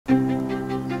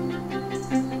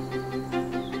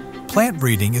Plant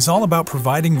breeding is all about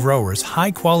providing growers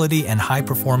high-quality and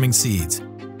high-performing seeds,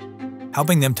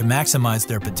 helping them to maximize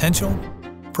their potential,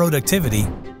 productivity,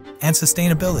 and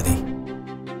sustainability.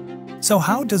 So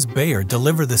how does Bayer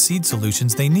deliver the seed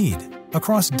solutions they need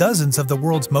across dozens of the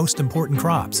world's most important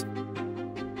crops?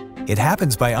 It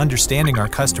happens by understanding our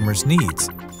customers' needs,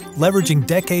 leveraging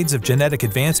decades of genetic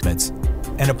advancements,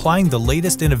 and applying the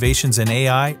latest innovations in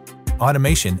AI,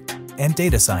 automation, and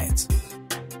data science.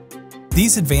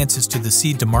 These advances to the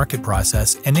seed-to-market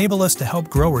process enable us to help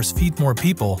growers feed more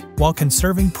people while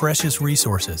conserving precious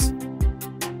resources.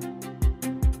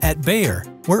 At Bayer,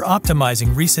 we're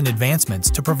optimizing recent advancements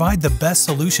to provide the best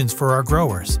solutions for our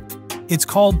growers. It's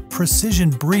called precision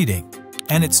breeding,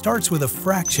 and it starts with a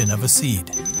fraction of a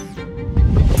seed.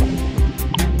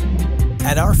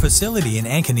 At our facility in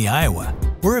Ankeny, Iowa,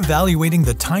 we're evaluating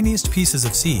the tiniest pieces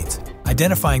of seeds,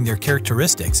 identifying their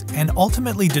characteristics, and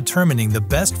ultimately determining the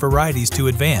best varieties to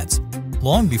advance,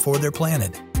 long before they're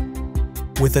planted.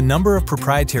 With a number of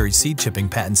proprietary seed chipping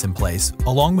patents in place,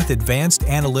 along with advanced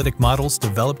analytic models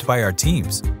developed by our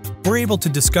teams, we're able to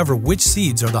discover which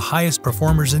seeds are the highest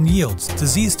performers in yields,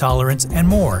 disease tolerance, and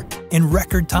more in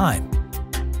record time.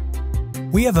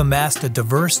 We have amassed a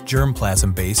diverse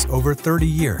germplasm base over 30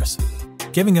 years,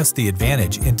 giving us the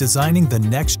advantage in designing the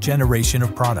next generation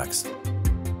of products.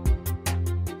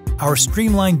 Our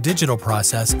streamlined digital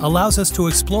process allows us to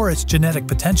explore its genetic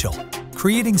potential,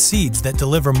 creating seeds that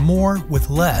deliver more with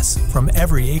less from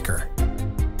every acre.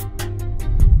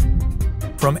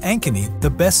 From Ankeny,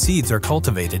 the best seeds are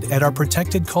cultivated at our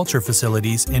protected culture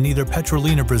facilities in either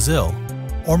Petrolina, Brazil,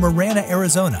 or Marana,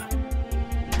 Arizona.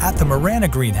 At the Marana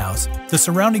greenhouse, the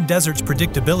surrounding desert's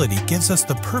predictability gives us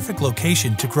the perfect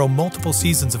location to grow multiple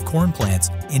seasons of corn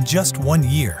plants in just 1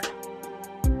 year.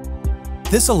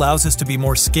 This allows us to be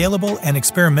more scalable and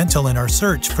experimental in our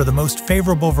search for the most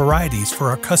favorable varieties for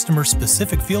our customers'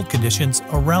 specific field conditions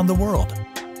around the world.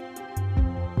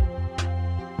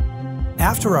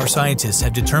 After our scientists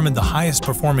have determined the highest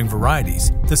performing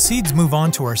varieties, the seeds move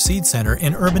on to our seed center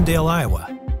in Urbandale,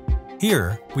 Iowa.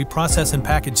 Here, we process and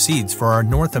package seeds for our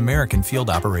North American field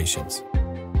operations.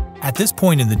 At this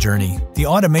point in the journey, the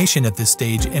automation at this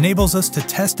stage enables us to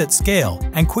test at scale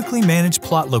and quickly manage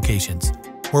plot locations,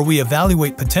 where we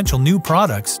evaluate potential new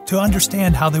products to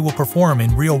understand how they will perform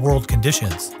in real-world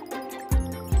conditions.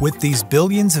 With these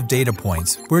billions of data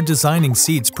points, we're designing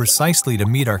seeds precisely to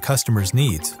meet our customers'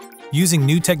 needs, using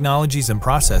new technologies and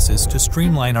processes to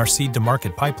streamline our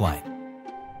seed-to-market pipeline.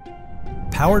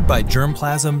 Powered by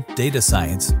germplasm, data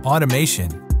science,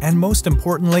 automation, and most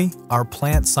importantly, our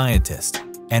plant scientists,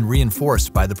 and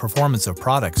reinforced by the performance of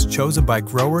products chosen by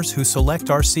growers who select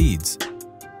our seeds.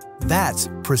 That's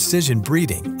precision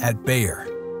breeding at Bayer.